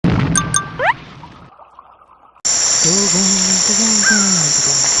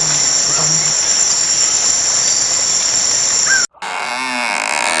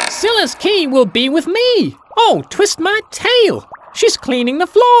Scylla's key will be with me. Oh, twist my tail. She's cleaning the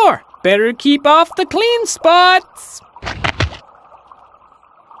floor. Better keep off the clean spots.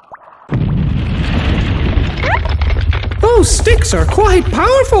 Those sticks are quite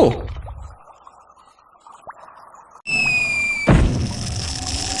powerful.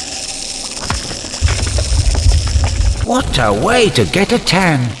 What a way to get a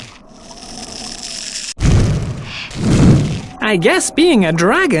tan! I guess being a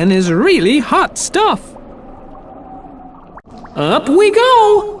dragon is really hot stuff. Up we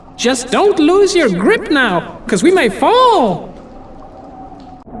go! Just don't lose your grip now, 'cause we may fall!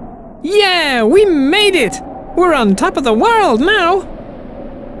 Yeah, we made it! We're on top of the world now!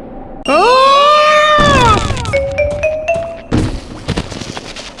 Oh!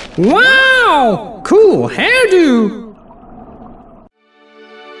 Wow! Cool hairdo!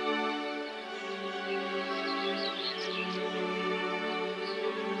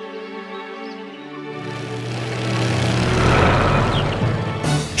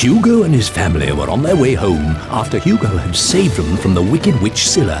 Hugo and his family were on their way home after Hugo had saved them from the wicked witch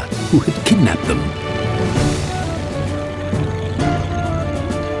Scylla, who had kidnapped them.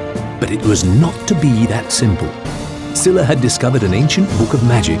 But it was not to be that simple. Scylla had discovered an ancient book of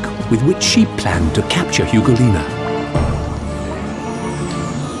magic with which she planned to capture Hugolina.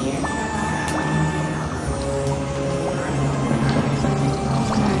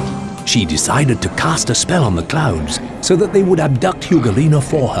 She decided to cast a spell on the clouds so that they would abduct Hugolina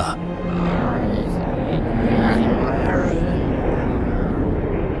for her.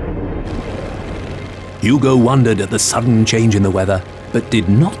 Hugo wondered at the sudden change in the weather, but did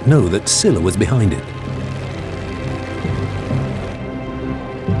not know that Scylla was behind it.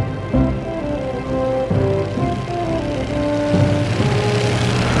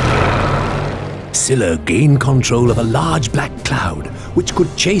 Scylla gained control of a large black cloud, which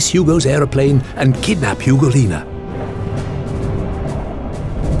could chase Hugo's aeroplane and kidnap Hugolina.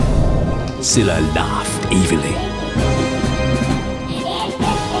 Scylla laughed evilly.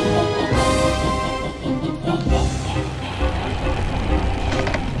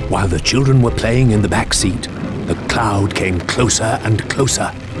 While the children were playing in the back seat, the cloud came closer and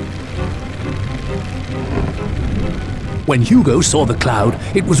closer. When Hugo saw the cloud,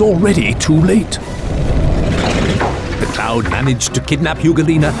 it was already too late. The cloud managed to kidnap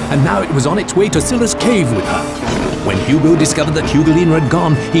Hugolina, and now it was on its way to Scylla's cave with her. When Hugo discovered that Hugolina had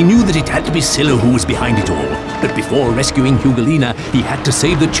gone, he knew that it had to be Scylla who was behind it all. But before rescuing Hugolina, he had to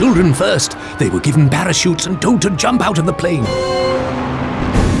save the children first. They were given parachutes and told to jump out of the plane.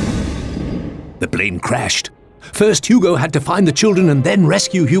 The plane crashed. First, Hugo had to find the children and then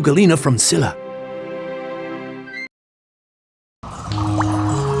rescue Hugolina from Scylla.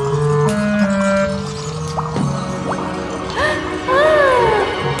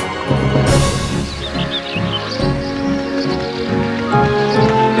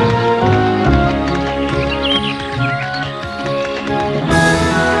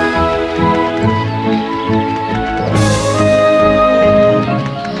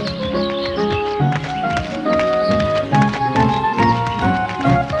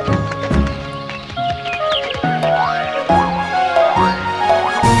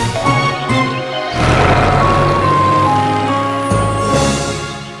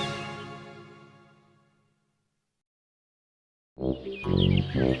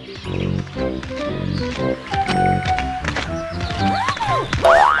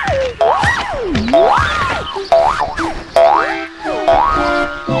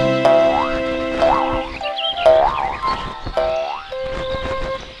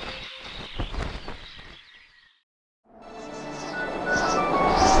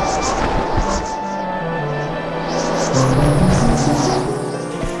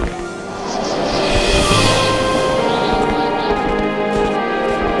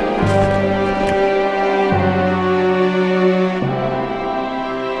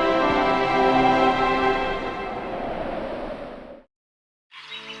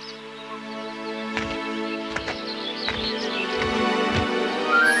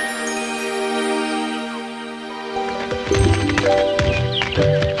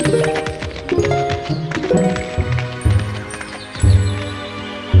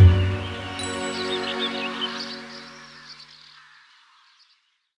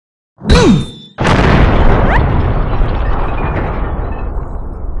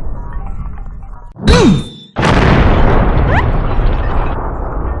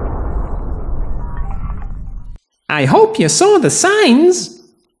 I hope you saw the signs.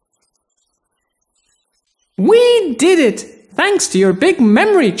 We did it! Thanks to your big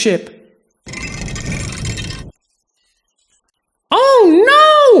memory chip. Oh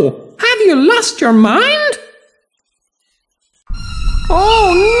no! Have you lost your mind?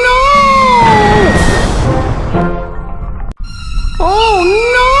 Oh no! Oh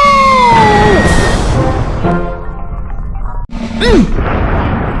no!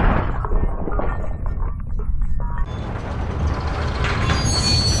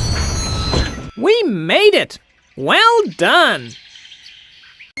 We made it! Well done!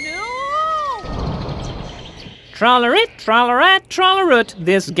 No! Trollerit, trollerat, trollerut,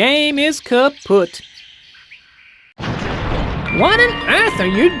 this game is kaput. What on earth are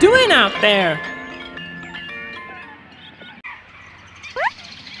you doing out there?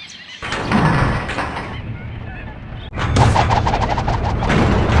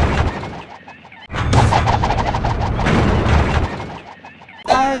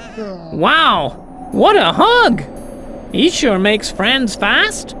 Wow, what a hug! He sure makes friends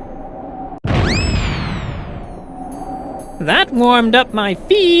fast. That warmed up my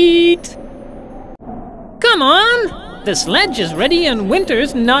feet. Come on, the sledge is ready and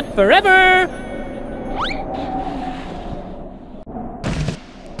winter's not forever.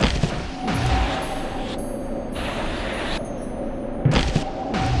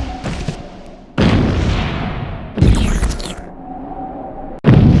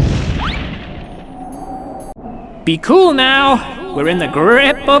 Be cool now. We're in the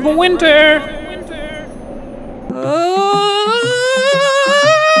grip of winter.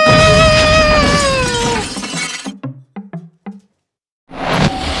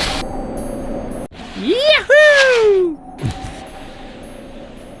 Yahoo!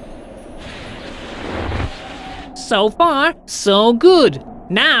 So far, so good.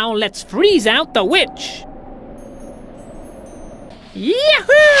 Now let's freeze out the witch.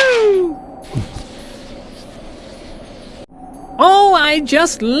 Yahoo! Oh, I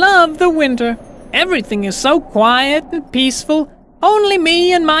just love the winter. Everything is so quiet and peaceful. Only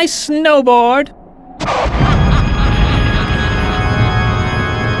me and my snowboard.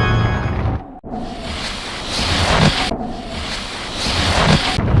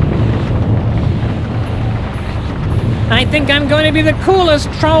 I think I'm going to be the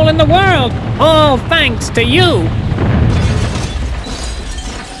coolest troll in the world. All thanks to you.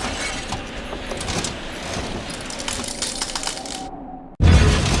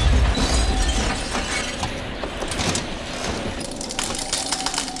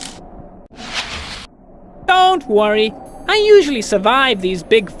 Don't worry, I usually survive these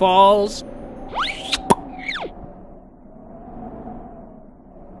big falls.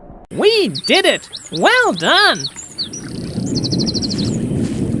 We did it! Well done!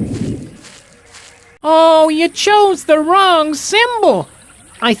 Oh, you chose the wrong symbol!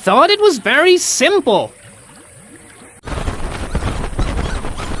 I thought it was very simple.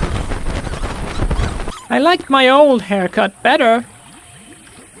 I liked my old haircut better.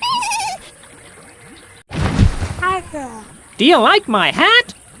 Do you like my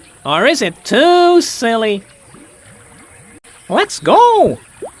hat? Or is it too silly? Let's go!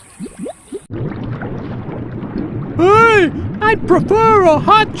 Hey, I'd prefer a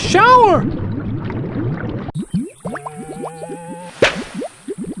hot shower!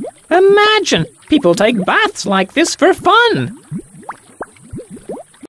 Imagine, people take baths like this for fun!